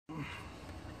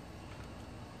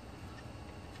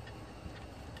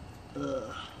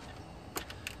There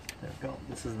we go.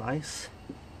 This is nice.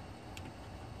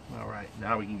 All right,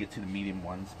 now we can get to the medium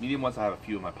ones. Medium ones, I have a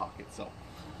few in my pocket, so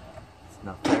it's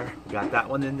enough there. We got that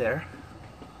one in there.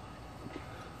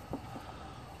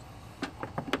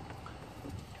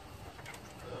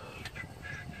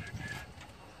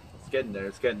 It's getting there.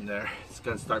 It's getting there. It's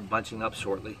gonna start bunching up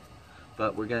shortly,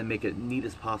 but we're gonna make it neat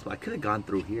as possible. I could have gone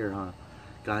through here, huh?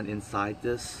 Gone inside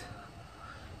this.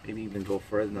 Maybe even go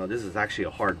further. No, this is actually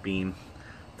a hard beam.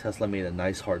 Tesla made a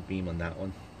nice hard beam on that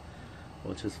one,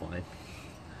 which is fine.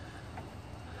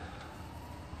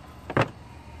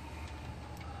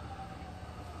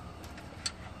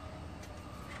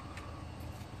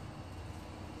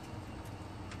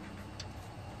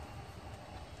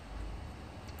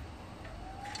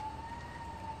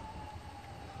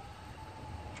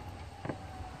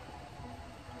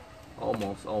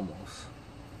 Almost.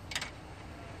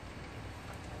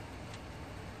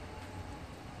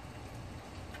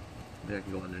 Maybe I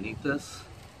can go underneath this.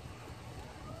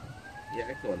 Yeah,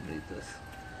 I can go underneath this.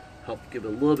 Help give it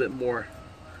a little bit more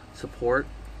support.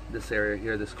 This area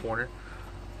here, this corner.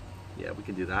 Yeah, we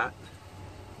can do that.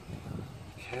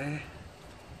 Okay.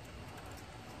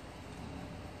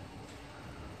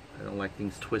 I don't like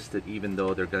things twisted even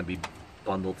though they're going to be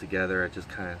bundled together. I just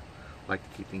kind of like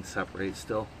to keep things separated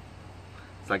still.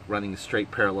 It's like running straight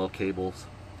parallel cables.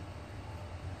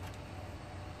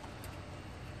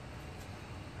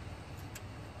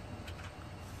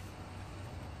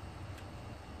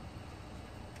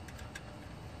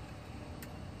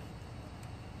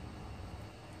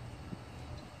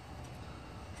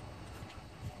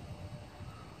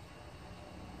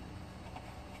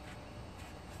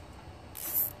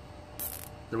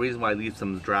 The reason why I leave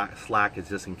some slack is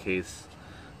just in case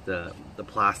the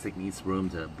plastic needs room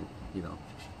to, you know,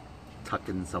 tuck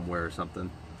in somewhere or something.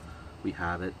 We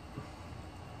have it.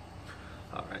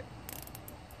 All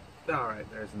right,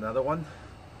 there's another one.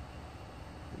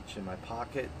 Reach in my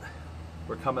pocket.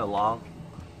 We're coming along.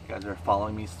 You guys are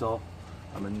following me still.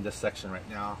 I'm in this section right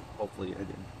now. Hopefully I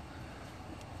didn't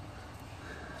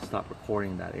stop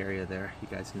recording that area there. You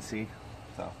guys can see.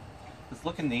 So it's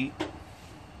looking neat.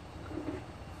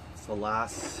 It's the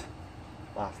last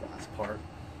part.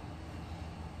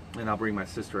 And I'll bring my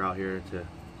sister out here to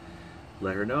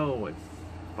let her know it's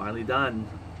finally done.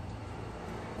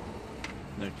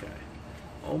 Okay.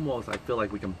 Almost, I feel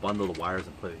like we can bundle the wires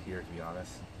and put it here, to be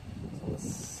honest.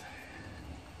 So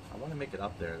I want to make it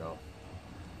up there though.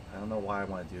 I don't know why I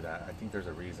want to do that. I think there's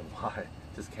a reason why.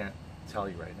 Just can't tell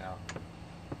you right now.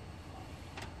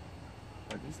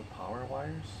 Are these the power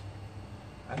wires?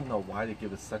 I don't know why they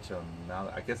give us such a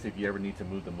amount. I guess if you ever need to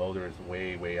move the motor, it's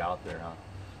way out there, huh?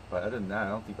 But other than that, I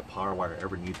don't think the power wire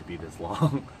ever needs to be this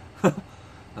long.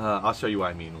 I'll show you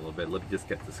what I mean in a little bit. Let me just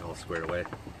get this all squared away.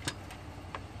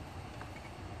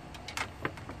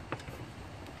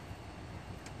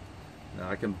 Now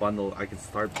I can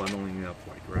start bundling it up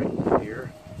like right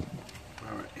here.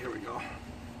 All right, here we go.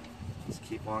 Just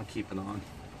keep on keeping on.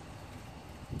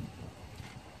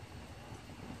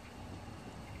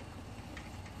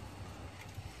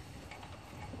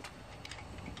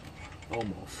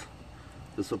 Almost.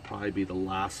 This will probably be the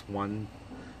last one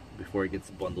before it gets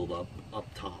bundled up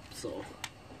top, so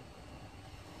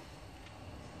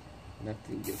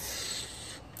nothing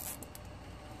gets.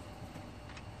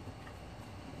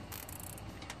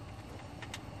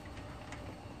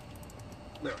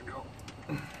 There we go.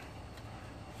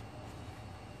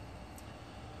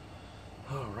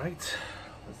 All right,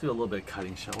 let's do a little bit of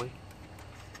cutting, shall we?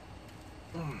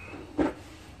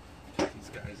 Get these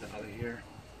guys out of here.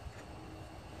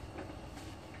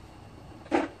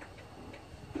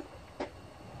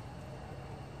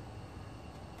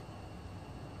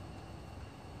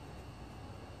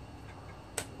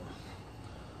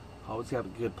 Always have a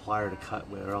good plier to cut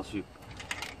with, or else you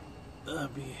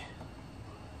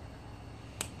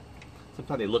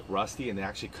sometimes they look rusty and they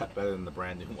actually cut better than the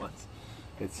brand new ones.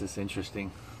 It's just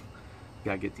interesting.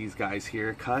 Gotta get these guys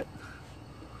here cut.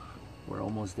 We're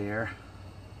almost there.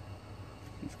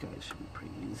 These guys should be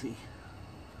pretty easy.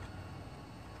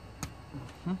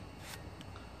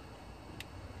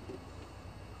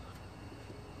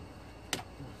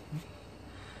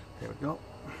 There we go.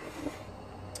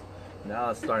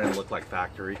 Now it's starting to look like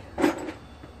factory.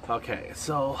 Okay,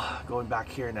 so going back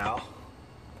here now.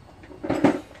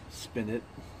 Spin it.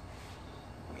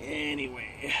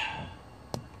 Anyway.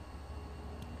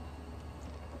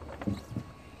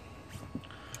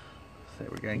 So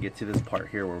we're gonna get to this part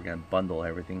here where we're gonna bundle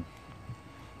everything.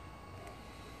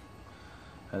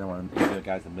 I don't want the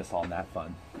guys to miss all that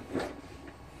fun.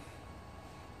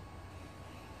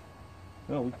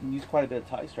 No, we can use quite a bit of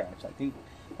tie straps. I think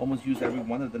almost used every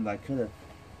one of them that I could have.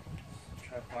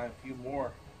 Try to find a few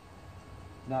more.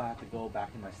 Now I have to go back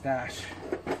in my stash.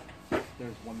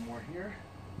 There's one more here.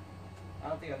 I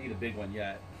don't think I need a big one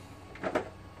yet.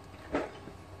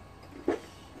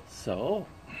 So,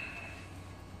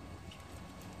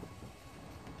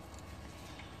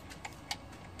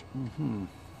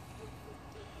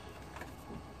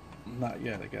 not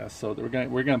yet, I guess. So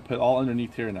we're gonna put all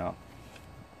underneath here now.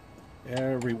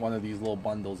 Every one of these little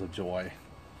bundles of joy,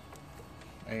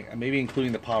 and maybe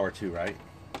including the power too, right?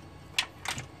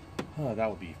 Oh, that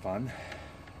would be fun.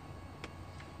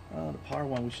 The power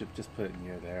one, we should just put it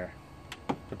near there.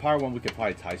 The power one, we could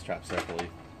probably tie strap separately.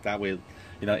 That way,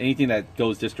 you know, anything that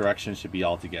goes this direction should be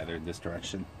all together in this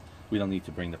direction. We don't need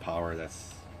to bring the power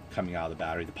that's coming out of the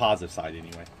battery, the positive side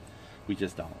anyway. We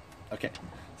just don't. Okay,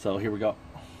 so here we go.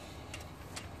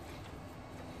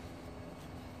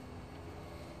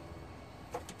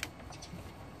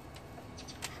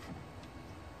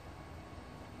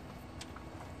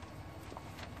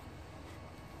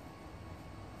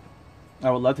 I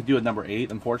would love to do a number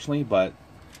 8, unfortunately, but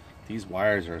these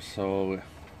wires are so,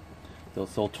 they're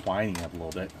so twining up a little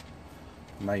bit.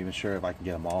 I'm not even sure if I can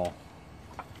get them all.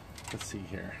 Let's see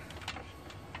here.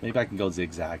 Maybe I can go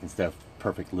zigzag instead of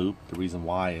perfect loop. The reason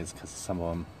why is because some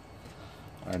of them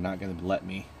are not going to let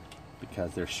me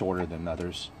because they're shorter than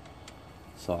others.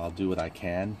 So I'll do what I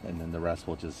can, and then the rest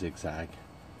will just zigzag.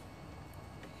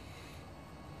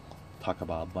 Talk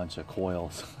about a bunch of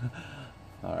coils.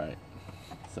 Alright,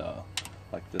 so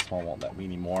like this one won't let me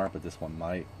anymore, but this one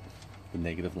might. The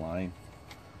negative line.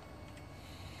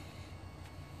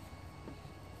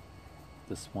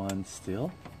 This one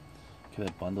still. Could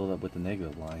have bundled up with the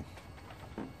negative line.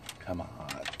 Come on.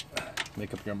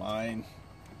 Make up your mind.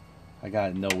 I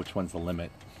gotta know which one's the limit.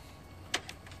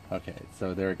 Okay,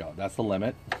 so there we go. That's the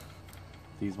limit.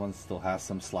 These ones still have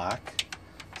some slack.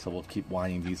 So we'll keep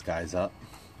winding these guys up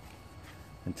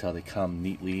until they come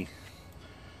neatly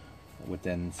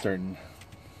within certain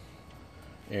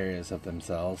areas of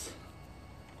themselves.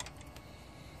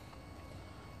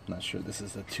 I'm not sure this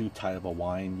is too tight of a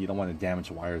wind. You don't want to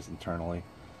damage wires internally.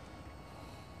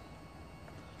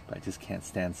 But I just can't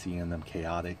stand seeing them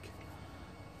chaotic.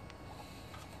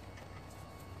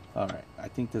 Alright, I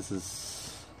think this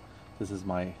is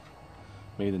my,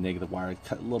 maybe the negative wire.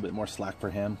 Cut a little bit more slack for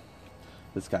him.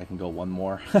 This guy can go one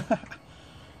more.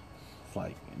 It's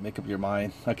like, make up your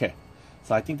mind. Okay,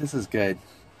 so I think this is good.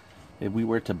 If we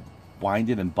were to wind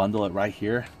it and bundle it right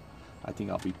here, I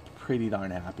think I'll be pretty darn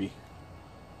happy.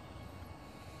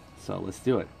 So let's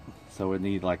do it. So we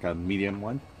need like a medium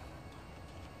one.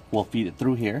 We'll feed it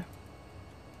through here.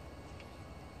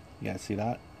 You guys see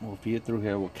that? We'll feed it through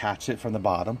here. We'll catch it from the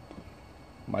bottom.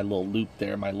 My little loop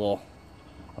there, my little,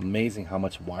 amazing how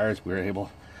much wires we were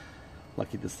able.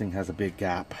 Lucky this thing has a big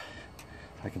gap.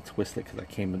 I can twist it because I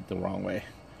came the wrong way.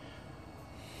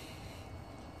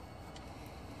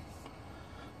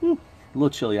 Woo, a little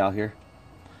chilly out here.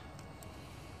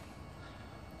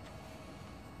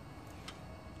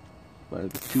 But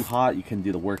if it's too hot, you couldn't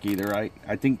do the work either, right?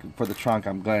 I think for the trunk,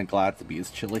 I'm glad to be as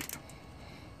chilly.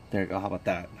 There you go. How about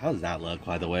that? How does that look,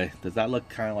 by the way? Does that look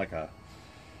kind of like a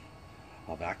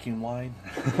vacuum line?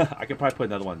 I could probably put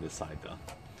another one on this side, though.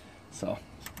 So,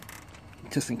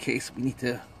 just in case we need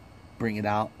to bring it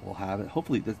out, we'll have it.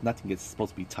 Hopefully, nothing gets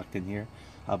supposed to be tucked in here.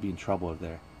 I'll be in trouble if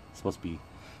there's supposed to be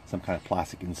some kind of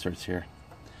plastic inserts here.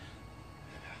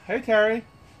 Hey, Terry.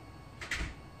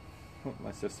 Oh,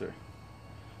 my sister.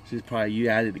 She's probably, you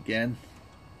at it again.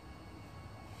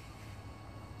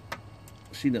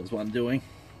 She knows what I'm doing.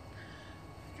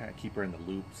 Kind of keep her in the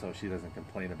loop so she doesn't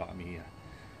complain about me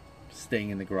staying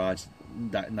in the garage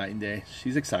that night and day.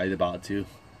 She's excited about it too,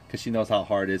 because she knows how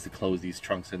hard it is to close these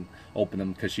trunks and open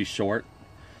them because she's short.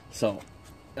 So,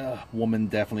 woman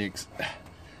definitely,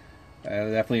 I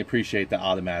definitely appreciate the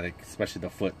automatic, especially the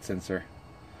foot sensor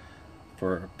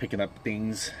for picking up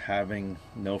things, having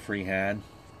no free hand.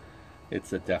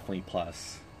 It's a definitely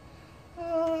plus.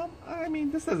 I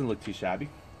mean, this doesn't look too shabby.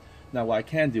 Now what I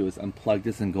can do is unplug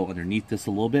this and go underneath this a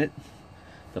little bit,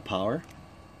 the power.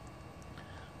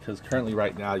 Because currently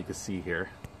right now you can see here,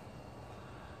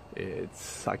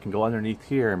 I can go underneath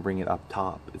here and bring it up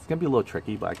top. It's going to be a little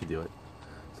tricky, but I can do it.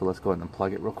 So let's go ahead and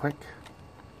unplug it real quick.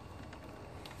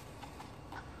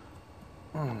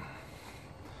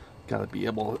 Gotta be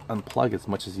able to unplug as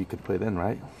much as you can put it in,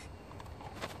 right?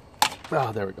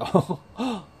 Oh, there we go.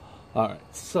 Alright,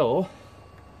 so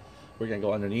we're gonna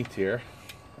go underneath here,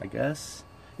 I guess.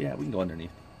 Yeah, we can go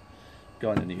underneath.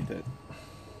 Go underneath it.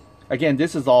 Again,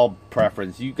 this is all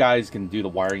preference. You guys can do the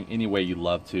wiring any way you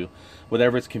love to.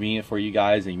 Whatever is convenient for you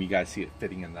guys and you guys see it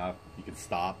fitting enough, you can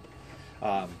stop.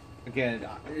 Again,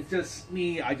 it's just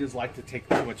me. I just like to take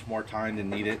too much more time than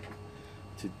needed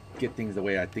to get things the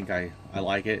way I think I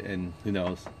like it. And who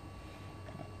knows?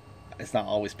 It's not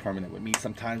always permanent with me.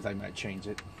 Sometimes I might change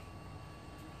it.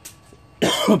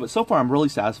 But so far, I'm really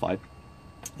satisfied.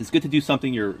 It's good to do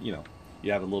something you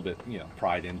have a little bit,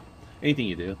 pride in. Anything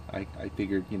you do, I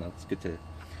figured, it's good to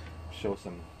show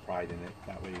some pride in it.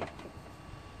 That way you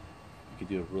could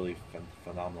do a really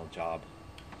phenomenal job.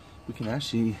 We can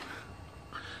actually,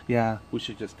 yeah, we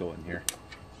should just go in here.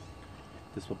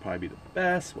 This will probably be the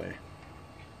best way.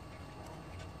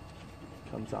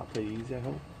 Comes out pretty easy, I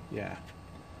hope. Yeah,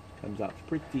 comes out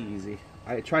pretty easy.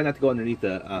 I try not to go underneath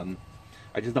the,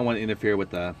 I just don't want to interfere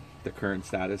with the current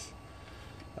status.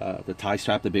 The tie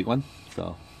strap, the big one,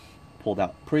 so pulled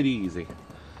out pretty easy.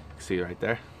 See right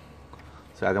there.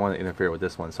 So I don't want to interfere with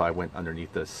this one, so I went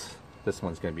underneath this. This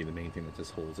one's going to be the main thing that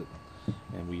just holds it,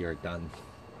 and we are done.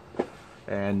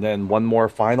 And then one more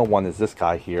final one is this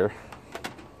guy here.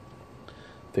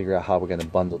 Figure out how we're going to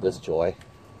bundle this joy.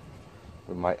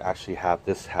 We might actually have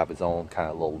this have its own kind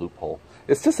of little loophole.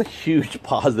 It's just a huge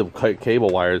positive cable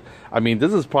wire. I mean,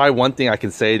 this is probably one thing I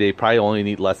can say. They probably only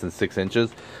need less than 6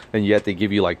 inches, and yet they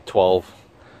give you like 12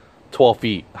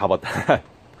 feet. How about that?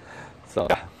 So,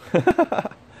 yeah.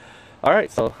 All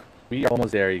right, so we are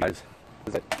almost there, you guys.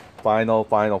 This is it. Final.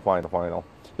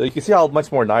 So you can see how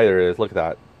much more nice there is. Look at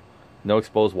that. No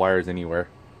exposed wires anywhere.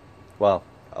 Well,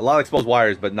 a lot of exposed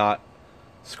wires, but not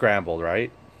scrambled,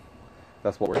 right?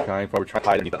 That's what we're trying for. We're trying to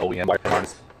hide underneath the OEM wire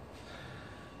harness.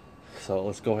 So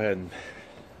let's go ahead and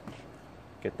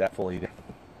get that fully. I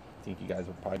think you guys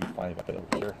will probably be fine if I put it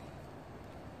over here.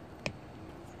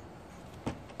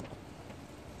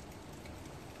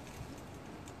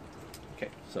 Okay,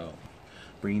 so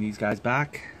bringing these guys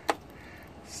back.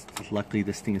 Luckily,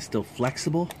 this thing is still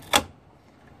flexible.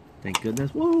 Thank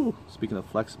goodness. Woo! Speaking of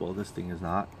flexible, this thing is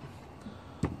not.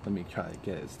 Let me try to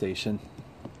get it stationed.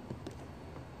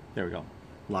 There we go.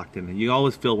 Locked in. And you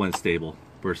always feel when it's stable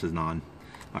versus non.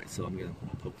 Alright, so I'm going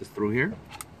to poke this through here.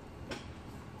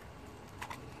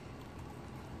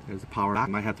 There's the power. I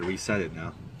might have to reset it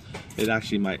now. It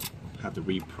actually might have to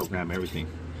reprogram everything.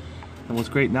 And what's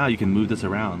great now, you can move this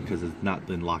around because it's not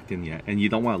been locked in yet. And you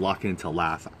don't want to lock it until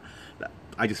last.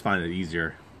 I just find it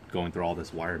easier going through all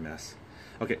this wire mess.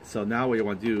 Okay, so now what you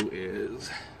want to do is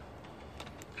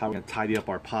how we're going to tidy up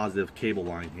our positive cable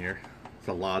line here. It's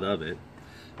a lot of it.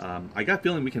 I got a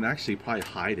feeling we can actually probably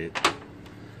hide it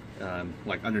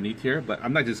like underneath here, but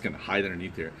I'm not just going to hide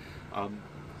underneath here. I'm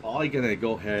going to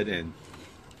go ahead and,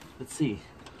 let's see,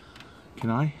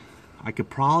 can I could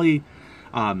probably,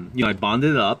 I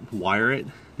bonded it up, wire it,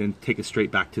 then take it straight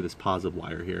back to this positive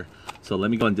wire here. So let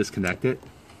me go and disconnect it.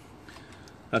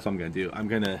 That's what I'm going to do. What I'm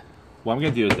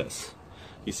going to do is this.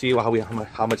 You see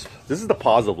how much, this is the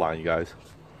positive line, you guys.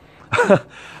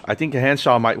 I think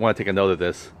Hansshow might want to take a note of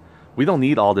this. We don't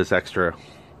need all this extra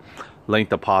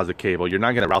length of positive cable. You're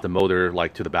not going to route the motor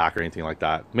like to the back or anything like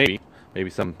that. Maybe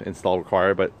some install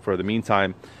required, but for the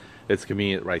meantime, it's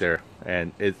convenient right there.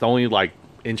 And it's only like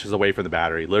inches away from the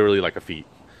battery, literally like a feet,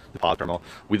 the positive terminal.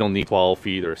 We don't need 12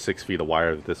 feet or 6 feet of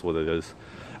wire if this is what it is.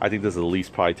 I think this is at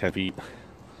least probably 10 feet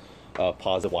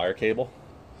positive wire cable.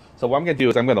 So what I'm going to do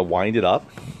is I'm going to wind it up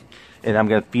and I'm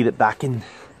going to feed it back in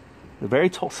a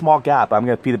very small gap. I'm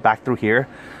going to feed it back through here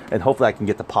and hopefully I can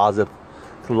get the positive.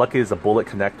 So lucky it's a bullet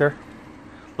connector.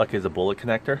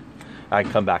 I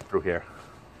can come back through here.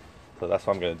 So that's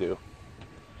what I'm going to do.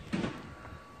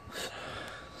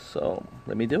 So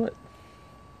let me do it.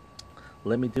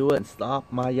 And stop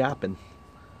my yapping.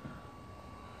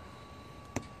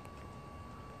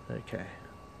 Okay.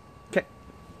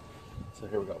 So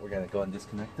here we go. We're going to go and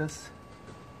disconnect this.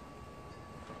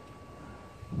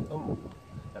 Oh,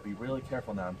 gotta be really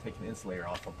careful now. I'm taking the insulator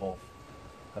off of both.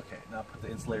 Okay, now put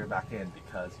the insulator back in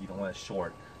because you don't want to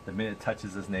short. The minute it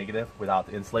touches this negative without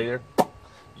the insulator,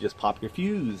 you just pop your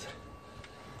fuse.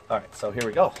 Alright, so here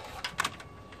we go.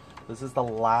 This is the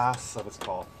last of its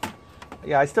call.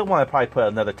 Yeah, I still want to probably put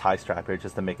another tie strap here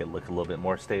just to make it look a little bit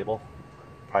more stable.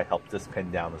 Probably help this pin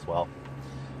down as well.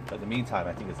 But in the meantime,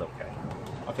 I think it's okay.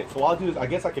 Okay, so what I'll do is, I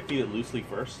guess I could feed it loosely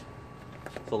first.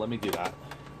 So let me do that.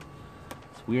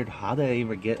 It's weird, how did I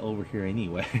even get over here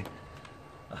anyway?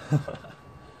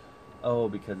 Oh,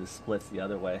 because it splits the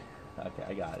other way. Okay,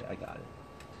 I got it.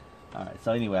 Alright,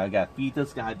 so anyway, I gotta feed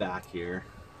this guy back here.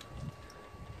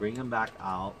 Bring him back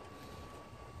out.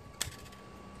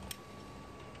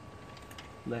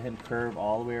 Let him curve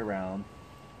all the way around.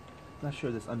 Not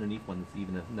sure this underneath one is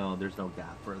even, no, there's no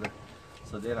gap further.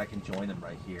 So then I can join them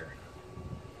right here.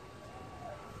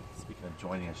 Speaking of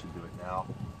joining, I should do it now.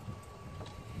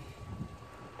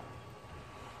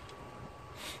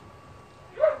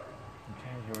 Okay,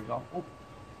 here we go. Oh.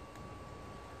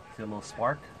 See a little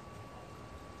spark?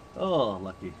 Oh,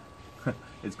 lucky.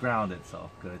 It's grounded, so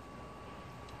good.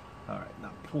 Alright,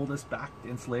 now pull this back, the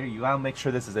insulator. You gotta make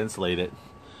sure this is insulated,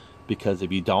 because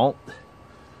if you don't,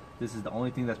 this is the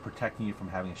only thing that's protecting you from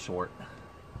having a short.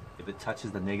 If it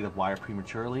touches the negative wire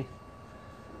prematurely,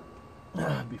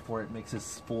 before it makes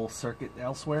its full circuit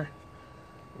elsewhere,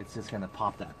 it's just gonna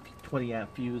pop that 20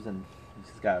 amp fuse, and you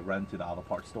just gotta run to the auto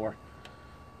parts store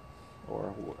or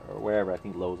wherever. I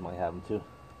think Lowe's might have them too.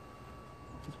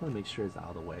 Just want to make sure it's out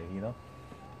of the way, you know.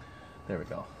 There we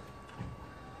go.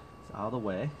 It's out of the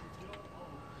way.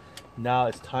 Now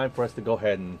it's time for us to go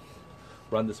ahead and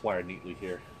run this wire neatly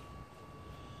here.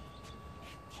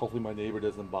 Hopefully my neighbor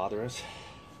doesn't bother us.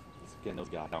 He's getting those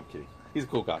guys. No, I'm kidding. He's a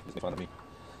cool guy. He's making fun of me.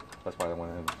 That's why I don't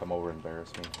want him to come over and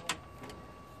embarrass me.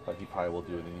 But he probably will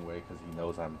do it anyway because he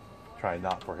knows I'm trying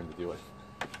not for him to do it.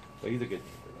 But he's a good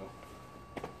neighbor though.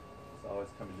 He's always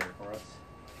coming here for us.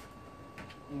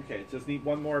 Okay, just need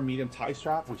one more medium tie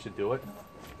strap. We should do it.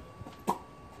 And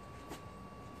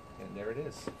there it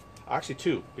is. Actually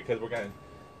two, because we're going to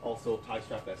also tie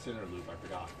strap that center loop. I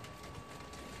forgot.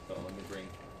 So let me bring,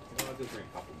 you know, I'll just bring a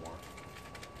couple more.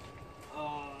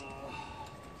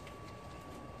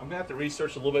 I'm going to have to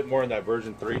research a little bit more on that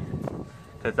version 3,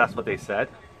 because that's what they said.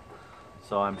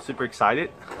 So I'm super excited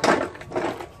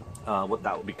what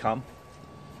that will become.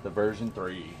 The version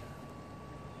 3.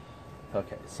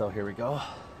 Okay, so here we go.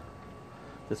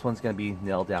 This one's going to be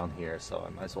nailed down here, so I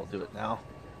might as well do it now.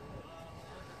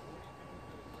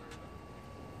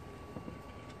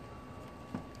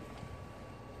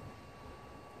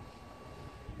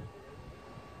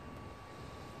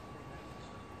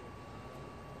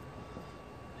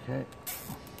 Okay.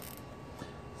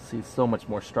 See, so much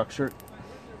more structured.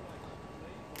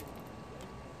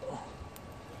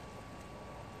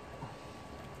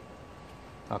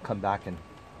 I'll come back and,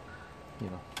 you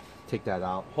know, take that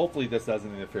out. Hopefully this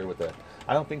doesn't interfere with it.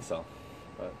 I don't think so,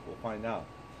 but we'll find out.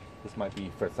 This might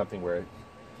be for something where it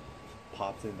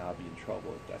pops in and I'll be in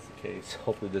trouble if that's the case.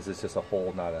 Hopefully this is just a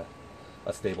hole, not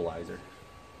a stabilizer,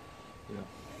 you know,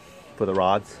 for the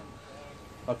rods.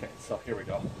 Okay, so here we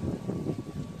go.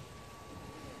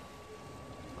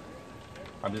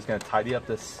 I'm just going to tidy up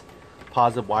this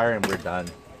positive wire and we're done.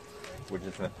 We're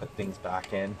just going to put things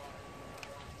back in.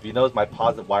 If you notice my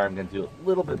positive wire, I'm going to do a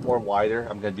little bit more wider.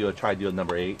 I'm going to try to do a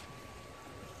number 8.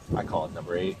 I call it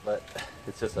number 8, but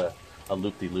it's just a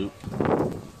loop-de-loop.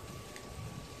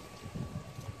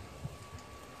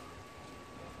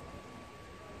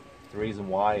 The reason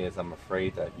why is I'm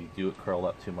afraid that if you do it curl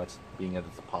up too much, being that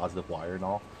it's a positive wire and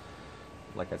all,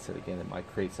 like I said again, it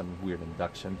might create some weird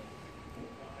induction.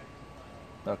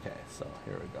 Okay, so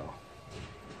here we go.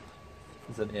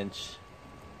 It's an inch.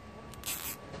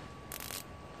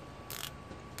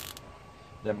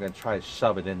 Then I'm going to try to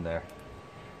shove it in there.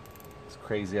 As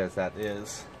crazy as that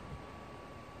is.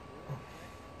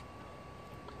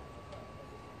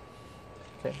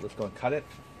 Okay, let's go and cut it.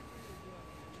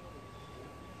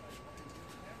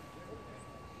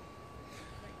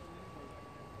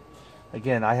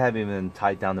 Again, I haven't even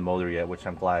tied down the motor yet, which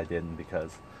I'm glad I didn't,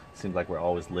 because it seems like we're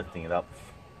always lifting it up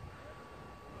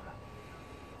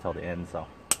till the end, so.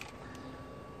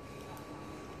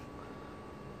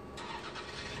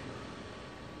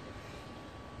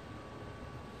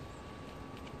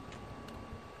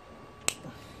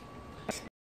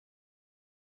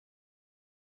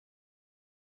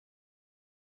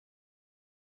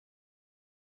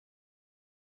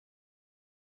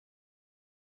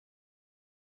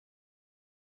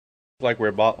 Like we're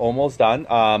about almost done.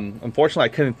 Unfortunately I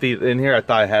couldn't fit it in here. I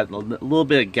thought I had a little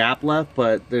bit of gap left,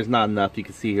 but there's not enough. You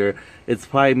can see here it's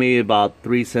probably maybe about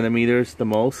 3 centimeters the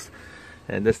most,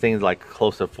 and this thing is like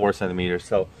close to 4 centimeters.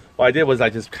 So what I did was I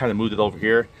just kind of moved it over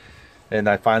here, and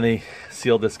I finally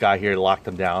sealed this guy here, locked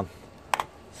him down.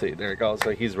 See, there it goes. So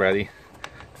he's ready.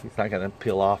 He's not gonna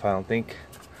peel off, I don't think.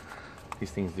 These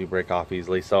things do break off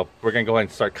easily. So we're gonna go ahead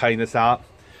and start cutting this out.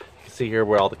 You can see here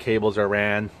where all the cables are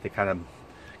ran. They kind of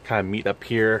meet up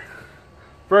here.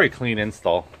 Very clean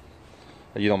install,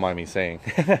 you don't mind me saying.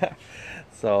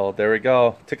 So there we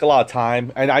go. Took a lot of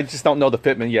time, and I just don't know the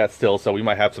fitment yet still, so we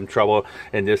might have some trouble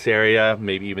in this area,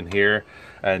 maybe even here,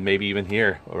 and maybe even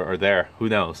here or there, who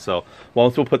knows. So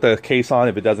once we'll put the case on,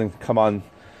 if it doesn't come on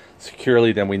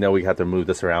securely, then we know we have to move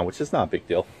this around, which is not a big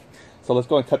deal. So let's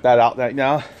go and cut that out right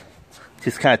now.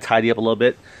 Just kind of tidy up a little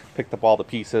bit, picked up all the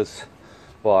pieces.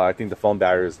 Well, I think the phone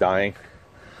battery is dying.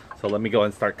 So let me go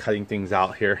and start cutting things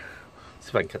out here See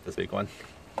if I can cut this big one.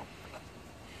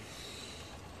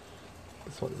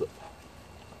 This one's a...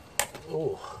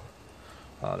 Oh,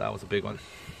 that was a big one.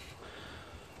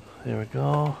 There we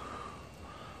go.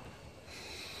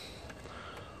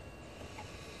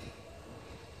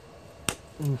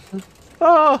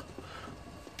 Oh!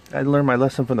 I learned my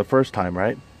lesson from the first time,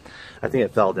 right? I think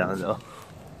it fell down though.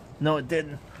 No, it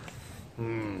didn't.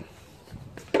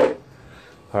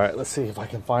 Alright, let's see if I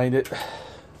can find it. Do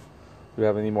we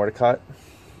have any more to cut?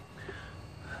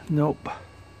 Nope.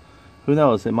 Who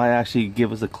knows? It might actually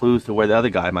give us a clue to where the other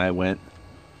guy might have went.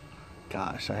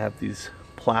 Gosh, I have these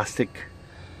plastic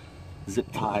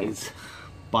zip ties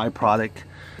byproduct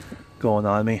going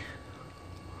on me.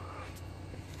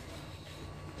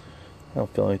 I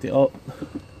don't feel anything. Oh,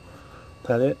 is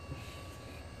that it?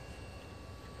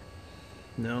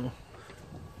 No.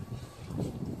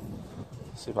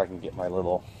 Let's see if I can get my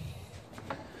little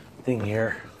thing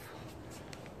here.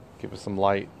 Give it some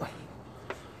light.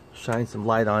 Shine some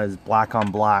light on his black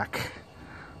on black.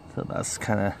 So that's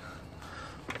kind of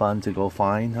fun to go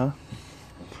find, huh?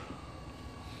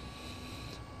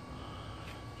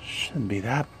 Shouldn't be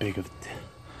that big of...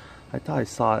 I thought I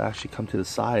saw it actually come to the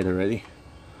side already.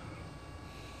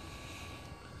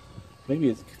 Maybe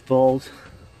it falls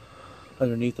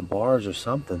underneath the bars or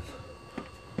something.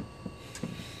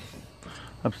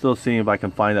 I'm still seeing if I can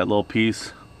find that little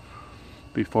piece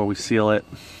before we seal it.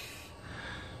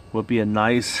 Would be a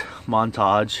nice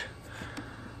montage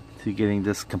to getting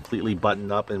this completely buttoned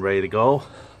up and ready to go.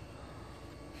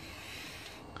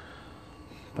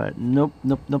 But nope,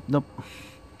 nope, nope, nope.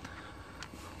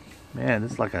 Man,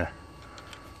 this is like a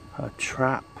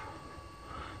trap.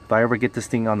 If I ever get this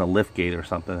thing on the lift gate or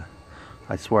something,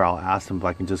 I swear I'll ask them if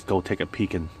I can just go take a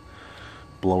peek and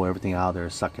blow everything out of there,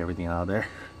 suck everything out of there.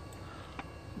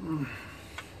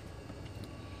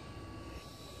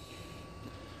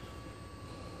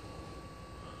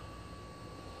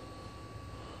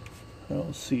 I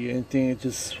don't see anything. It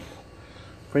just,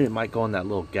 afraid it might go in that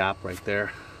little gap right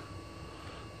there.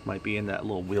 Might be in that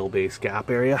little wheelbase gap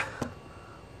area.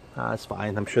 That's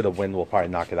fine. I'm sure the wind will probably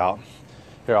knock it out.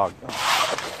 Here, I'll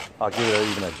give it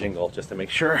even a jingle just to make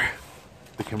sure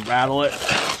we can rattle it.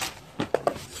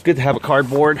 It's good to have a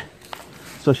cardboard,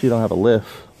 especially you don't have a lift.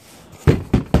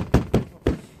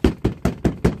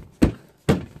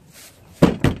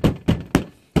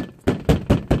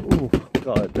 Ooh, look at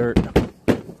all that dirt.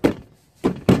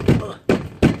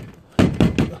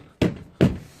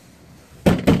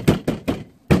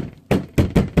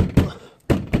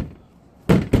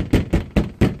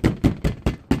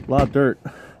 A lot of dirt.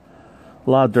 A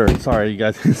lot of dirt. Sorry, you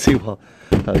guys can see what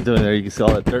I was doing there. You can see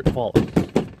all that dirt falling.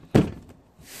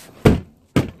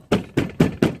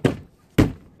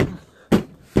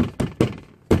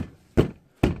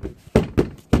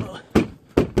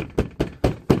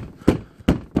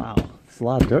 Wow, there's a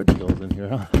lot of dirt that goes in here,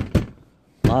 huh?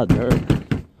 A lot of dirt.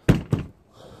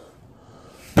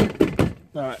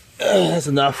 Alright, that's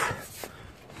enough.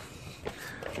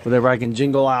 Whatever I can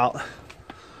jingle out.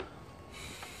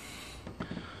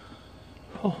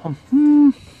 Oh,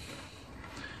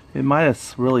 it might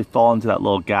have really fallen into that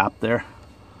little gap there.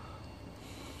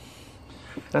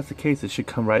 If that's the case, it should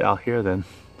come right out here then,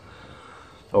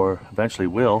 or eventually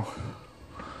will.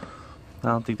 I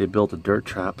don't think they built a dirt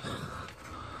trap.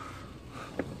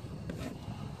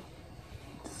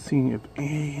 Seeing if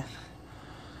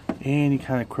any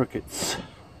kind of crookeds.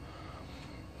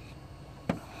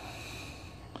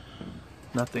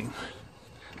 Nothing.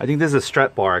 I think this is a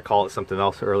strut bar. I called it something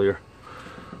else earlier.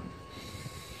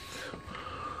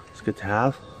 Good to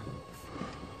have.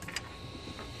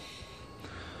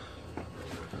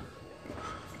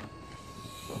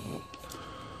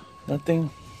 Nothing.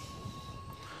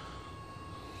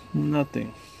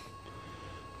 Nothing.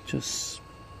 Just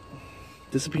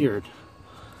disappeared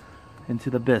into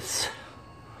the abyss.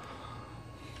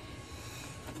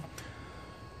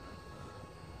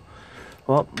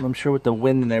 Well, I'm sure with the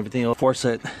wind and everything it'll force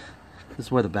it. This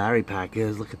is where the battery pack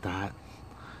is. Look at that.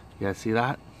 You guys see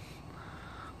that?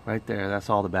 Right there, that's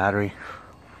all the battery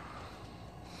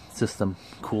system,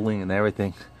 cooling and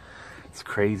everything. It's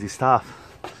crazy stuff.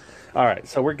 Alright,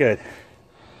 so we're good.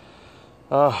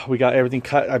 We got everything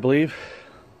cut, I believe.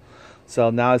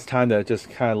 So now it's time to just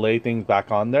kind of lay things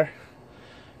back on there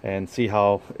and see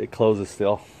how it closes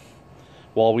still.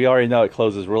 Well, we already know it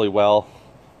closes really well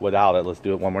without it. Let's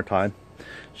do it one more time.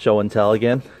 Show and tell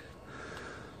again.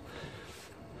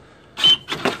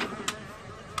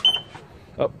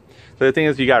 So the thing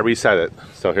is, you gotta reset it.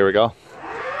 So here we go.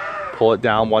 Pull it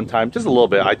down one time, just a little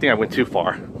bit. I think I went too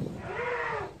far.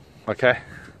 Okay.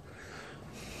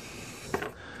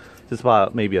 Just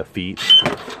about maybe a feet.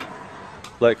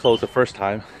 let it close the first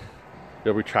time,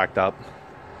 it'll retract up.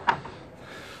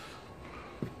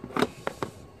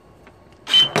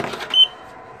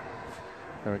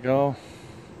 There we go.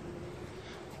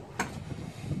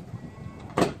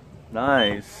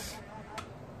 Nice.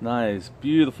 Nice.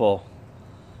 Beautiful.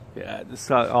 Yeah, this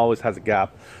always has a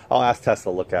gap. I'll ask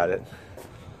Tesla to look at it.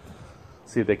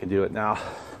 See if they can do it now.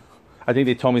 I think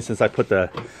they told me since I put the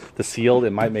seal,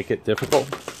 it might make it difficult.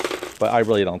 But I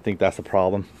really don't think that's a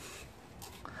problem.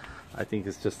 I think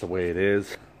it's just the way it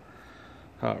is.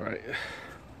 Alright.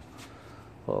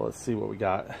 Well, let's see what we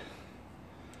got.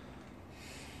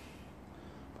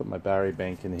 Put my battery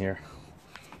bank in here.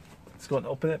 Let's go and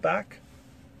open it back.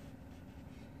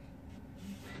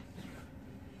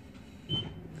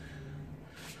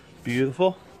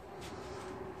 Beautiful.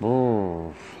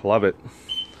 Oh, love it.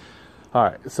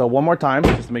 Alright, so one more time,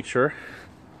 just to make sure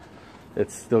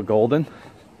it's still golden.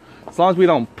 As long as we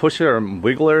don't push it or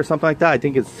wiggle it or something like that, I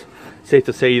think it's safe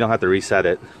to say you don't have to reset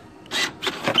it.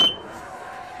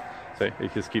 So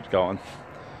it just keeps going.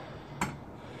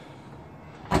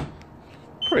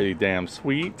 Pretty damn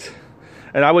sweet.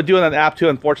 And I would do it on an app too.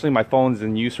 Unfortunately, my phone's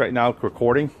in use right now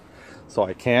recording, so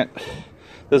I can't.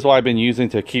 This is what I've been using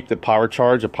to keep the power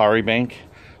charge, a power bank,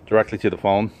 directly to the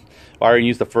phone. I already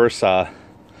used the first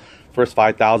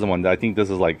 5,000 one. I think this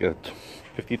is like a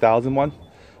 50,000 one.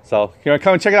 So you want to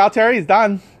come and check it out, Terry? It's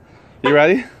done. You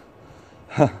ready?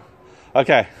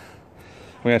 Okay.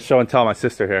 I'm gonna show and tell my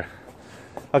sister here.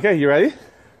 Okay, you ready?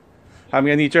 I'm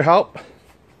gonna need your help.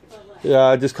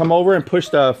 Just come over and push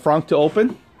the frunk to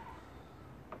open.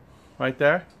 Right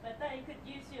there. I thought you could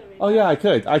use your remote. Oh yeah,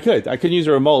 I could use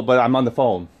a remote, but I'm on the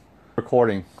phone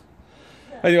recording.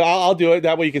 Anyway, I'll do it.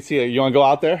 That way you can see it. You want to go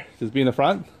out there? Just be in the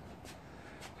front.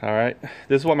 All right.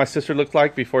 This is what my sister looked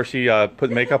like before she put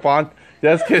makeup on.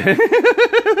 Just kidding.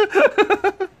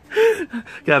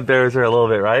 Gotta embarrass her a little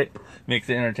bit, right? Makes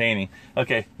it entertaining.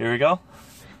 Okay, here we go.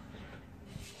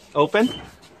 Open.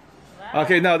 Wow.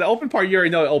 Okay, no, the open part you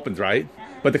already know it opens, right?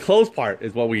 But the closed part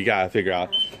is what we gotta figure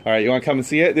out. All right, you want to come and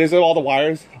see it? There's all the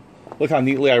wires. Look how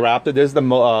neatly I wrapped it. This is the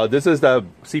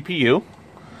CPU.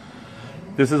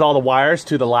 This is all the wires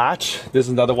to the latch. This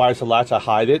is another wire to the latch. I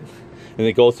hide it, and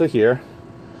it goes to here.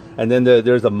 And then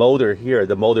there's a motor here,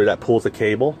 the motor that pulls the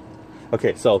cable.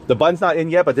 Okay, so the button's not in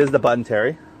yet, but this is the button,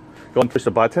 Terry. Go and push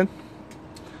the button.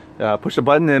 Push the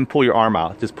button and pull your arm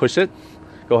out. Just push it.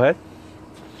 Go ahead.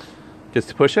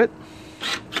 Just push it.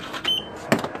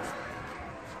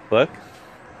 Look.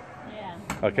 Yeah.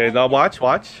 Okay, now watch.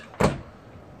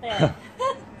 There.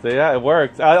 So yeah, it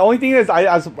works. The only thing is,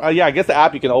 yeah, I guess the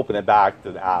app, you can open it back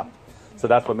to the app. So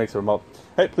that's what makes it remote.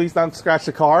 Hey, please don't scratch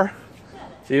the car.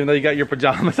 Even though you got your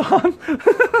pajamas on.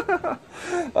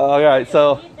 Alright,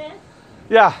 so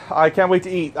yeah, I can't wait to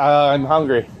eat. I'm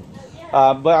hungry.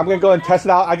 But I'm gonna go and test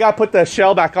it out. I gotta put the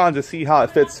shell back on to see how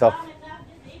it fits. So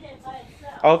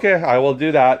okay, I will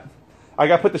do that. I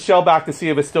gotta put the shell back to see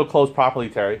if it's still closed properly,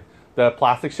 Terry. The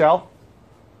plastic shell,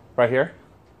 right here,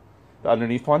 the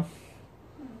underneath one.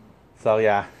 So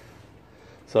yeah,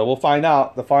 so we'll find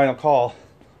out the final call.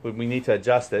 We need to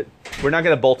adjust it. We're not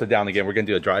gonna bolt it down again. We're gonna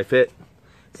do a dry fit.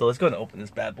 So let's go and open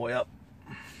this bad boy up.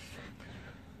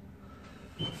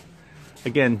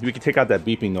 Again, we can take out that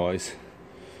beeping noise.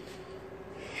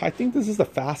 I think this is the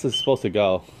fastest it's supposed to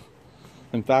go.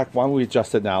 In fact, why don't we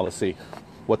adjust it now? Let's see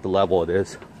what the level it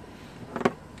is.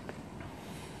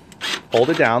 Hold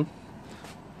it down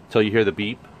until you hear the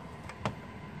beep.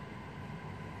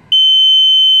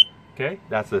 Okay,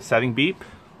 that's the setting beep.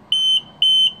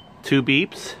 2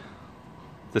 beeps.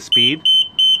 The speed.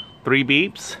 3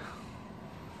 beeps.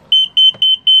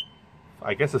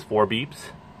 I guess it's 4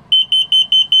 beeps.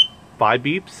 5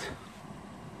 beeps.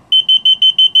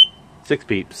 6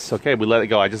 beeps. Okay, we let it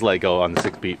go. I just let it go on the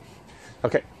 6th beep.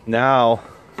 Okay, now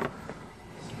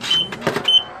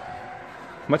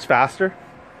much faster.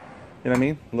 You know what I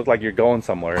mean? Look like you're going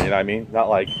somewhere. You know what I mean? Not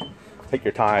like take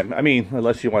your time. I mean,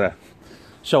 unless you want to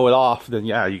show it off, then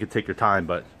yeah, you could take your time.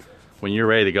 But when you're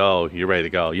ready to go, you're ready to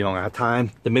go. You don't have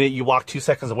time. The minute you walk 2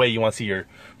 seconds away, you want to see your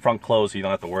front close, so you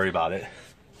don't have to worry about it.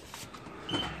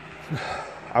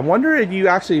 I wonder if you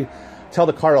actually tell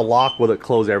the car to lock, will it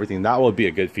close everything? That would be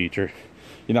a good feature.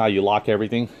 You know how you lock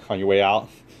everything on your way out?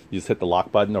 You just hit the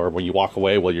lock button, or when you walk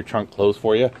away, will your trunk close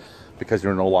for you because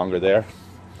you're no longer there?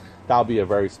 That would be a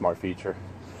very smart feature.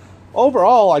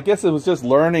 Overall, I guess it was just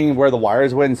learning where the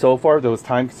wires went and so forth. It was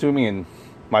time consuming, and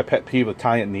my pet peeve of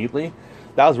tying it neatly.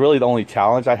 That was really the only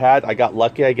challenge I had. I got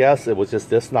lucky, I guess. It was just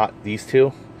this, not these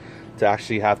two, to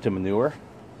actually have to maneuver.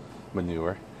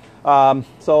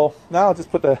 So now I'll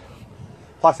just put the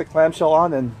plastic clamshell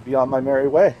on and be on my merry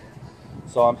way.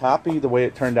 So I'm happy the way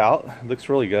it turned out. It looks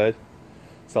really good.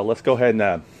 So let's go ahead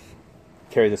and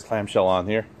carry this clamshell on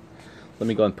here. Let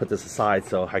me go and put this aside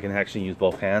so I can actually use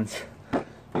both hands.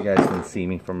 You guys can see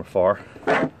me from afar.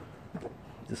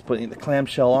 Just putting the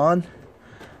clamshell on, and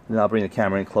then I'll bring the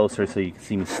camera in closer so you can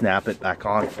see me snap it back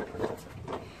on.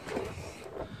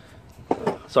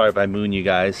 Sorry if I moon you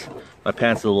guys. My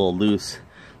pants are a little loose.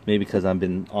 Maybe because I've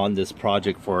been on this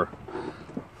project for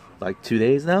like 2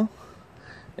 days now,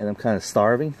 and I'm kind of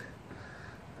starving.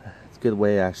 It's a good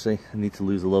way actually. I need to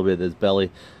lose a little bit of this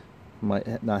belly.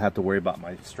 Might not have to worry about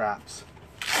my straps.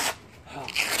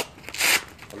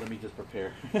 But let me just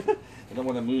prepare. I don't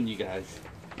want to moon you guys.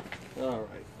 All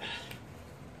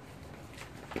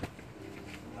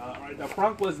right, the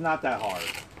front was not that hard.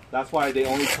 That's why they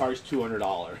only charged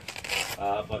 $200.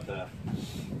 But the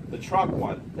truck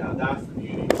one, now that's the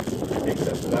beauty.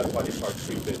 So that's why they charge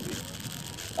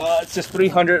 $350. It's just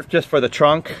 $300 just for the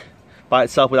trunk by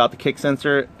itself without the kick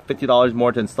sensor. $50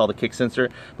 more to install the kick sensor.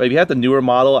 But if you have the newer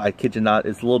model, I kid you not,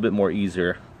 it's a little bit more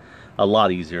easier. A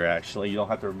lot easier actually. You don't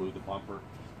have to remove the bumper,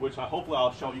 which hopefully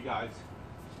I'll show you guys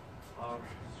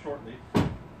shortly.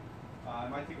 I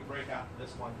might take a break after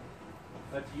this one.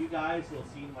 But to you guys, it'll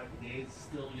seem like the day is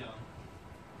still young.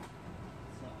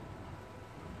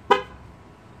 So, let's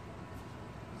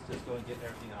just go and get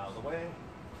everything out of the way.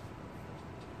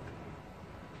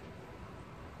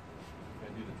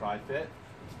 Gonna do the dry fit.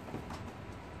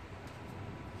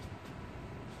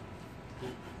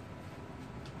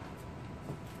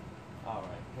 All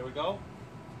right, here we go.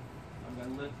 I'm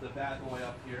gonna lift the bad boy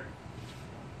up here.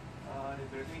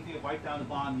 If there's anything to wipe down the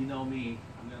bottom, you know me.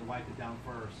 I'm gonna wipe it down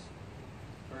first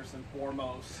and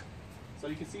foremost. So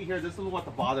you can see here, this is what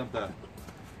the bottom of the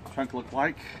trunk looked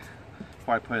like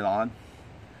before I put it on.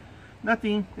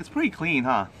 Nothing. It's pretty clean,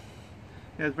 huh?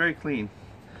 Yeah, it's very clean.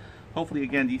 Hopefully,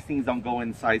 again, these things don't go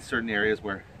inside certain areas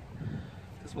where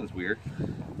this one's weird.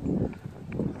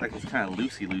 Looks like it's kind of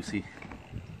loosey.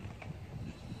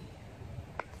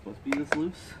 Supposed to be this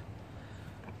loose,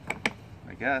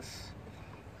 I guess.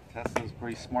 Tesla's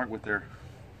pretty smart with their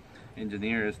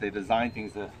engineers. They design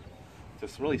things to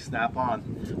just really snap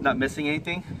on. Not missing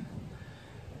anything.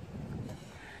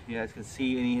 You guys can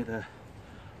see any of the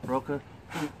roca.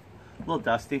 A little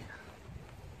dusty.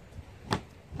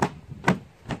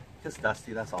 Just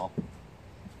dusty, that's all.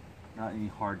 Not any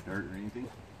hard dirt or anything.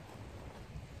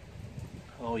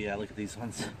 Oh yeah, look at these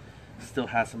ones. Still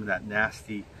has some of that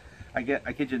nasty. I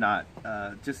kid you not.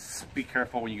 Just be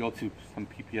careful when you go to some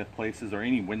PPF places or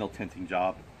any window tinting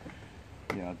job.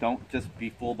 You know, don't just be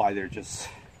fooled by their just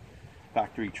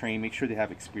factory trained. Make sure they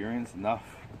have experience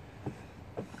enough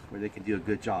where they can do a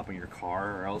good job on your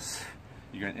car, or else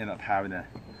you're gonna end up having to,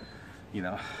 you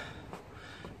know,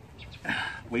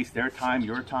 waste their time,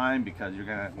 your time, because you're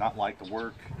gonna not like the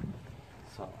work.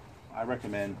 So I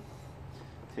recommend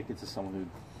take it to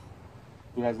someone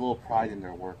who has a little pride in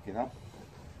their work, you know.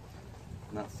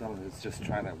 Not someone who's just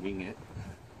trying to wing it.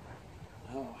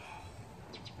 Oh,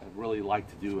 I really like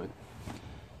to do it.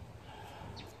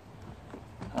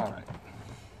 All right,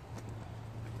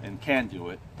 and can do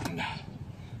it.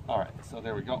 All right, so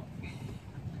there we go.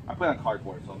 I put it on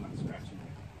cardboard, so I'm not scratching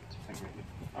it.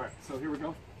 All right, so here we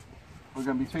go. We're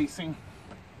gonna be facing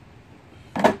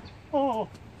on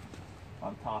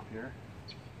top here.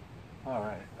 All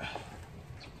right.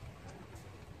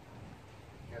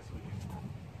 Guess we can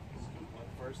scoot one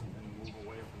first and then move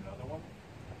away from the other one.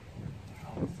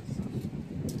 How does this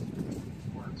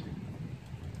work?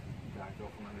 Gotta go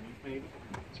from underneath, maybe.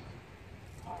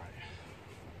 All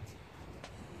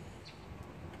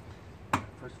right.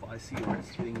 First of all, I see where it's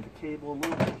hitting the cable a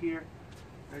little bit here.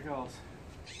 There it goes.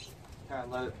 Kind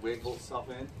of let it wiggle itself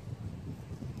in.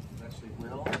 Eventually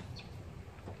will.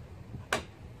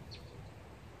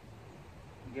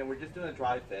 Again, we're just doing a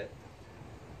dry fit.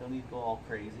 Don't need to go all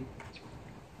crazy.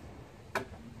 You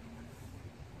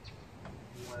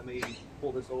want to maybe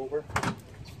pull this over.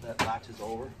 That latches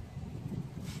over.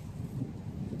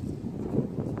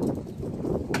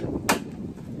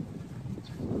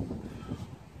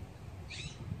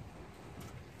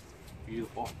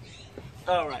 Beautiful.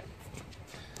 All right.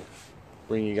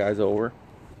 Bring you guys over.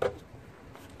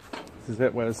 This is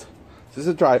it. This is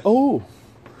a dry. Oh,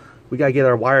 we gotta get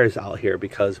our wires out here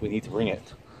because we need to bring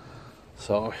it.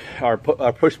 So our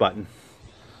push button.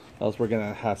 Else we're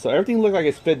gonna have. So everything looks like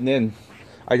it's fitting in.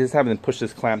 I just haven't pushed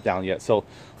this clamp down yet. So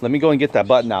let me go and get that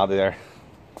button out of there.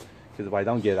 Because if I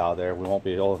don't get it out of there, we won't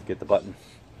be able to get the button.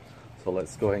 So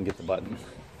let's go ahead and get the button.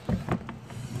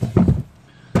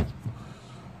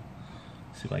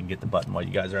 See if I can get the button while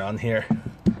you guys are on here.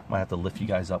 Might have to lift you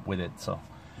guys up with it. So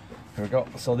here we go.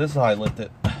 So this is how I lift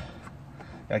it.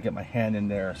 Gotta get my hand in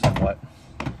there somewhat.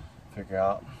 Figure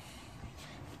out.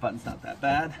 The button's not that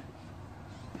bad.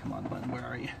 Come on, button, where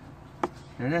are you?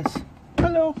 There it is.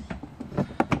 Hello.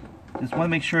 Just want to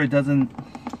make sure it doesn't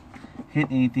hit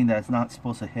anything that's not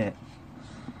supposed to hit.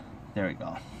 There we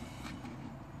go.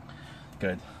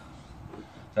 Good.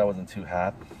 That wasn't too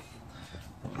hot.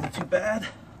 Wasn't too bad.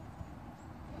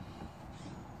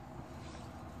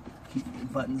 Keep the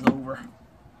buttons over.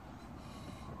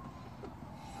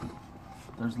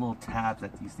 There's little tabs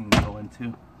that these things go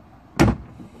into.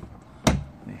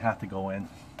 They have to go in.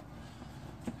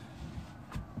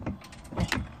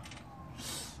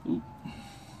 Ooh.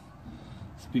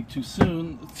 Speak too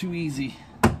soon, too easy.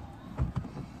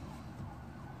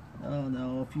 Oh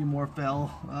no, a few more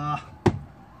fell.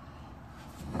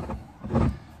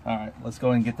 Alright, let's go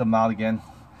and get them out again.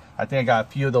 I think I got a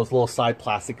few of those little side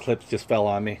plastic clips just fell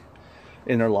on me.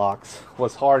 Interlocks.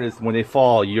 What's hard is when they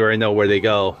fall, you already know where they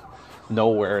go.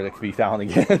 Nowhere that can be found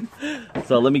again.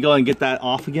 So let me go and get that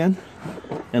off again.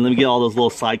 And let me get all those little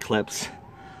side clips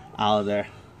out of there.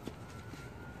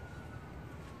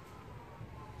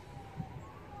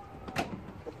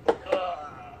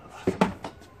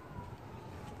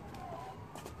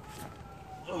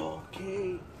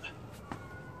 Okay.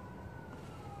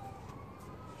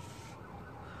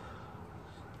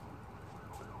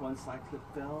 One side clip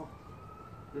fell.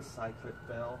 This side clip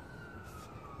fell.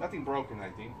 Nothing broken, I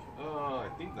think. I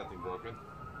think nothing broken.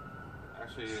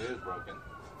 Actually, it is broken.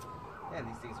 And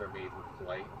these things are made with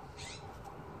white.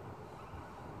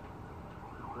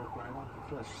 Broke right off the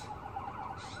clips.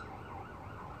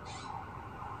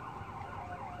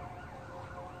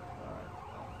 Alright.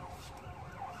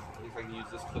 At least I can use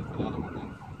this clip for the other one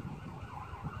then.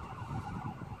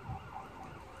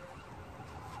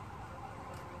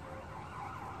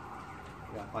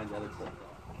 Gotta find the other clip though.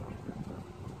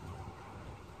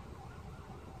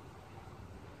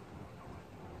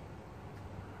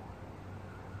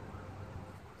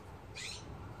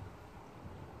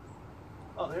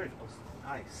 Oh, there it goes.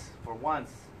 Nice. For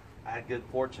once, I had good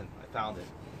fortune. I found it.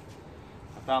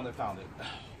 Found it.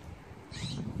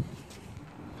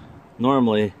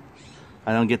 Normally,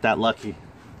 I don't get that lucky.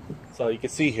 So you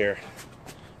can see here,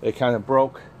 it kind of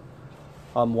broke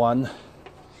on one.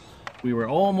 We were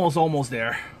almost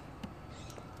there.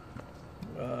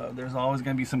 There's always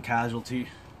going to be some casualty.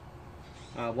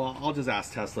 Well, I'll just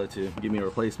ask Tesla to give me a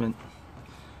replacement.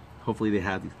 Hopefully they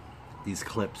have these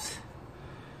clips.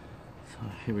 So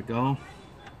here we go.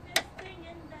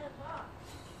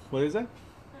 What is it?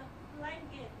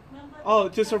 Oh,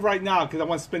 just for right now, because I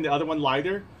want to spin the other one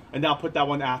lighter, and then I'll put that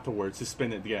one afterwards to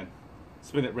spin it again.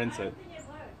 Spin it, rinse it.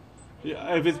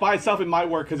 Yeah, if it's by itself, it might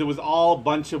work, because it was all a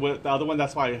bunch of the other one.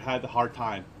 That's why I had the hard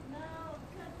time. No,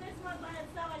 because this one by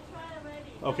itself, I tried already.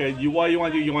 Okay, what do you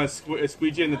want to do? You want to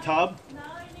squeegee in the tub? No,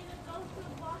 you need to go to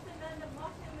the washing and the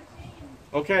washing machine.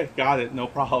 Okay, got it. No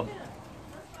problem.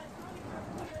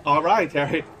 All right,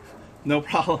 Terry. No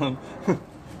problem.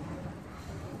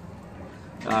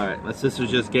 All right, my sister's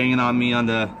just ganging on me on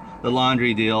the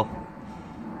laundry deal.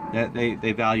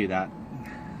 They value that.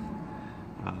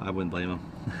 I wouldn't blame them.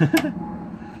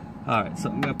 All right,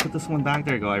 so I'm gonna put this one back.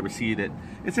 There you go. I receded it.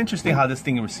 It's interesting how this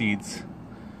thing recedes.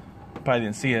 Probably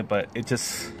didn't see it, but it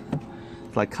just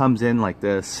like comes in like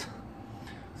this.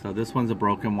 So this one's a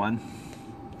broken one.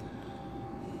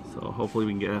 So hopefully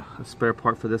we can get a spare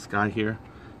part for this guy here.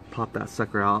 Pop that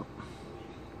sucker out.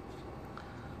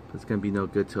 It's gonna be no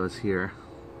good to us here.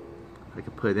 I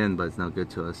could put it in, but it's no good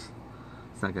to us.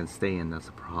 It's not gonna stay in, that's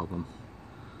a problem.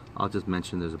 I'll just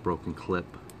mention there's a broken clip.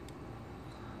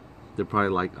 They're probably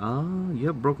like, oh, you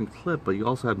have a broken clip, but you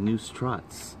also have new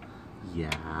struts.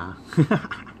 Yeah.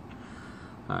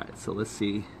 Alright, so let's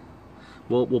see.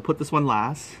 We'll put this one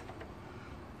last.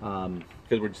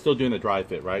 Because we're still doing a dry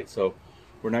fit, right? So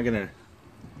we're not gonna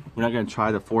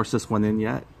try to force this one in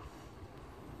yet.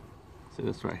 So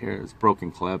this right here is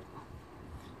broken clip.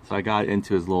 So I got it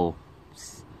into his little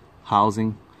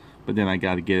housing, but then I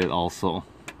got to get it also.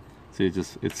 So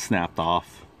it's snapped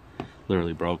off,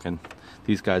 literally broken.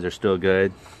 These guys are still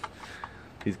good.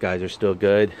 These guys are still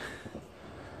good.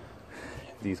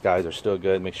 These guys are still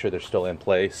good. Make sure they're still in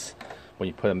place. When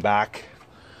you put them back,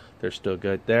 they're still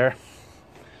good there.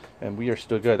 And we are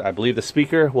still good. I believe the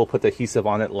speaker, we'll put the adhesive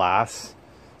on it last.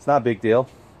 It's not a big deal.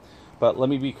 But let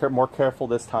me be more careful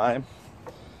this time.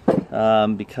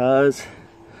 Because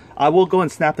I will go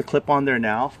and snap the clip on there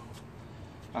now.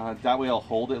 That way I'll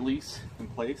hold it at least in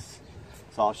place.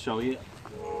 So I'll show you.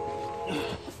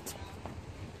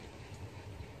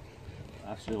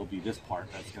 Actually, it'll be this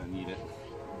part that's going to need it.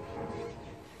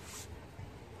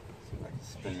 See if I can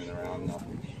spin it around now.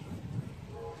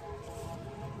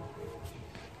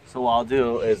 So what I'll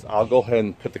do is I'll go ahead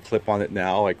and put the clip on it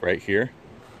now, like right here.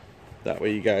 That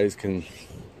way you guys can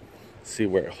see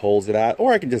where it holds it at,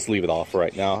 or I can just leave it off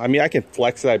right now. I mean, I can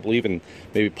flex it, I believe, and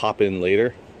maybe pop it in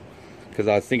later, because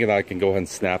I was thinking I can go ahead and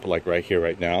snap it like right here,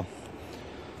 right now.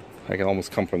 I can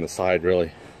almost come from the side,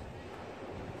 really.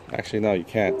 Actually, no, you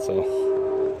can't,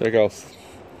 so there it goes.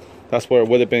 That's where it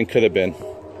would have been, could have been.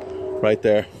 Right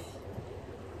there.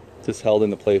 Just held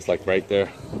into place like right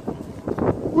there.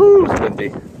 Woo, it's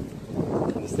windy.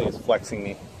 This thing is flexing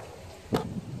me.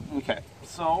 Okay,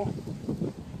 so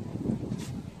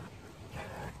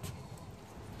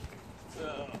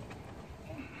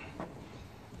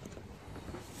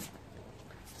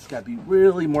just gotta be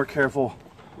really more careful.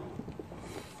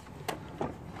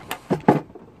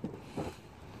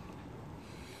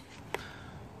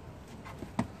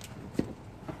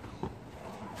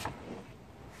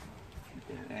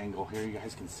 Get an angle here, you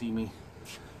guys can see me.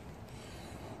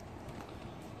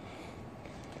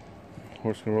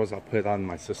 Horse and Rose, I'll put it on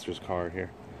my sister's car here.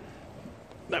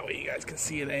 That way you guys can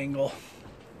see an angle.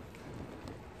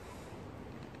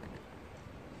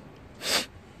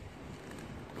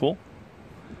 Cool.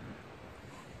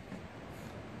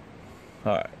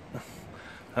 Alright.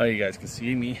 How you guys can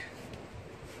see me.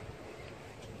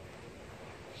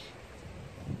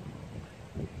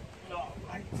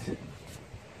 Alright.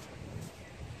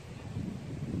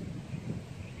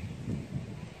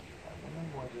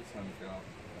 Where this one go?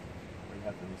 We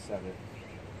have to reset it.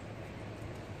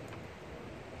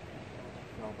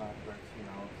 Go back where it's, you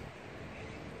know,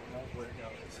 that's where it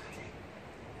goes.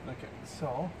 Okay,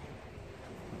 so,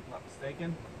 if I'm not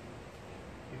mistaken,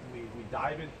 we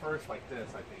dive in first like this,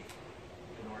 I think,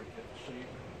 in order to get the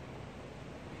shape.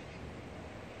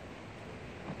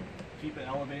 Keep it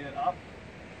elevated up.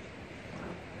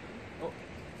 Oh,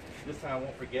 this time I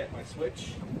won't forget my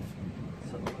switch.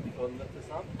 So let me go and lift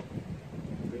this up.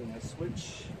 Bring my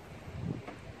switch.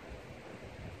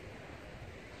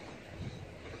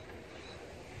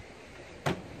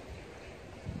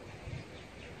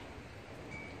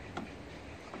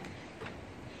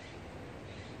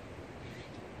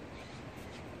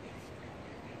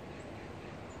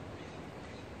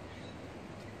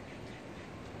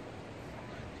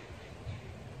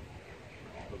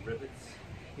 All the rivets.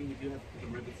 I think you do have to put the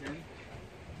rivets in.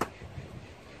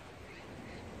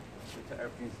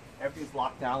 Everything's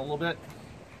locked down a little bit.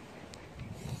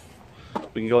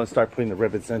 We can go and start putting the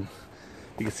rivets in.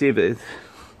 You can see it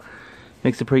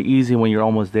makes it pretty easy when you're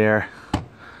almost there.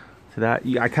 So that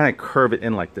I kind of curve it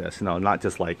in like this, you know, not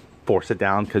just like force it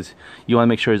down, because you want to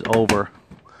make sure it's over.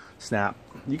 Snap.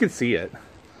 You can see it.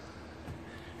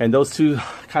 And those two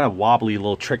kind of wobbly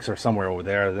little tricks are somewhere over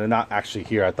there. They're not actually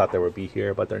here. I thought they would be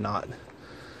here, but they're not.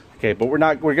 Okay, but we're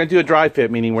gonna do a dry fit,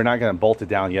 meaning we're not gonna bolt it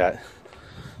down yet.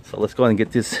 So let's go ahead and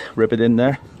get this rivet in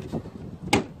there.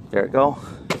 There we go.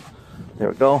 There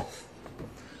we go.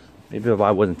 Maybe if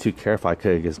I wasn't too careful, I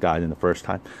could have just got it in the first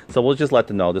time. So we'll just let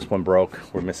them know this one broke.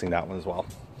 We're missing that one as well.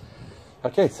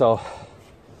 Okay, so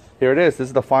here it is. This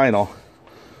is the final.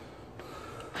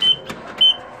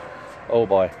 Oh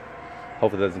boy.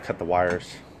 Hopefully it doesn't cut the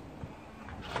wires.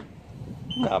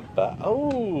 Not bad.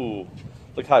 Oh,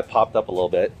 look how it popped up a little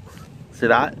bit. See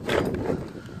that?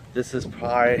 This is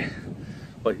probably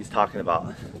what he's talking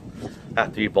about.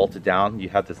 After you bolt it down, you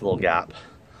have this little gap.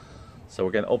 So we're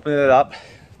gonna open it up,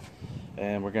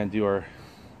 and we're gonna do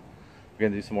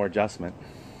some more adjustment.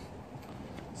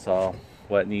 So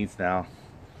what it needs now,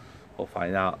 we'll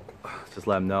find out. Just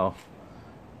let them know.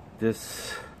 It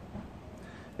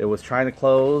was trying to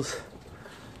close,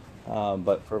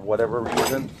 but for whatever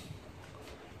reason,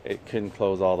 it couldn't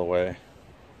close all the way.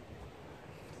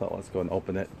 So let's go and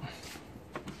open it.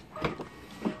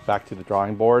 Back to the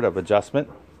drawing board of adjustment.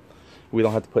 We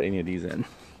don't have to put any of these in.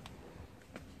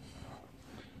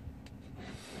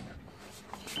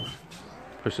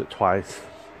 Push it twice.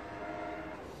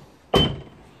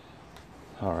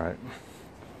 All right.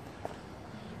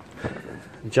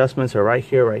 Adjustments are right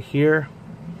here,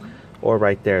 or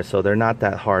right there. So they're not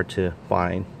that hard to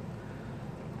find.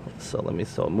 So let me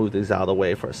move these out of the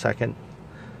way for a second.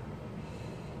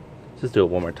 Just do it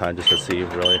one more time just to see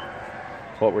really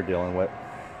what we're dealing with.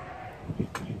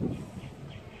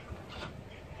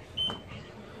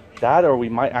 That, or we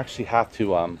might actually have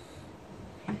to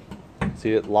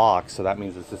see it locks, so that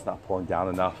means it's just not pulling down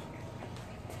enough.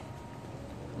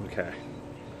 Okay,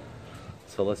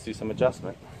 so let's do some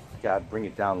adjustment. Gotta bring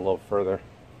it down a little further.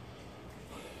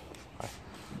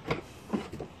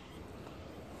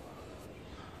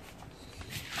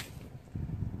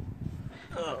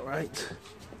 All right.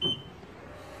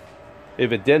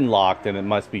 If it didn't lock, then it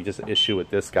must be just an issue with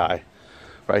this guy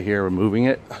right here, removing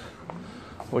it.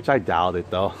 which I doubt it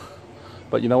though.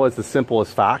 But you know what's the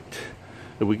simplest fact?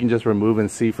 That we can just remove and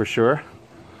see for sure.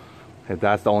 If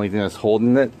that's the only thing that's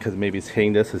holding it, because maybe it's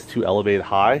hitting this is too elevated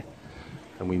high,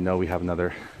 then we know we have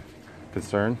another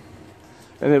concern.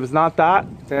 And if it's not that,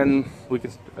 then we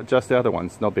can adjust the other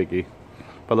ones, no biggie.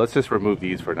 But let's just remove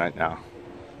these for right now.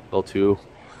 Little two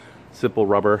simple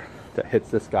rubber that hits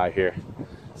this guy here.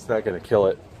 It's not gonna kill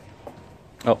it.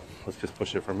 Oh, let's just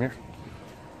push it from here.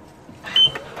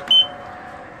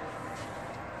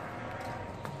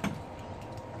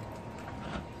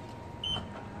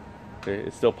 Okay,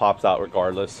 it still pops out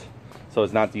regardless. So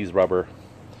it's not these rubber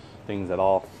things at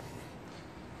all.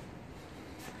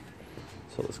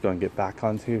 So let's go and get back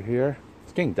onto here.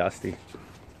 It's getting dusty.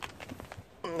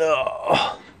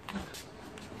 No.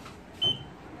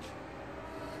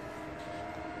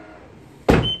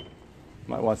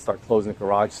 Might want to start closing the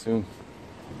garage soon.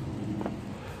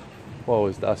 Whoa,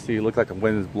 it's dusty. It looks like the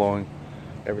wind is blowing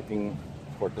everything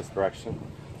toward this direction.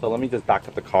 So let me just back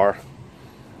up the car.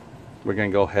 We're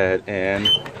gonna go ahead and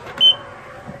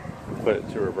put it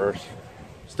to reverse.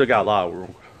 Still got a lot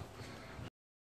of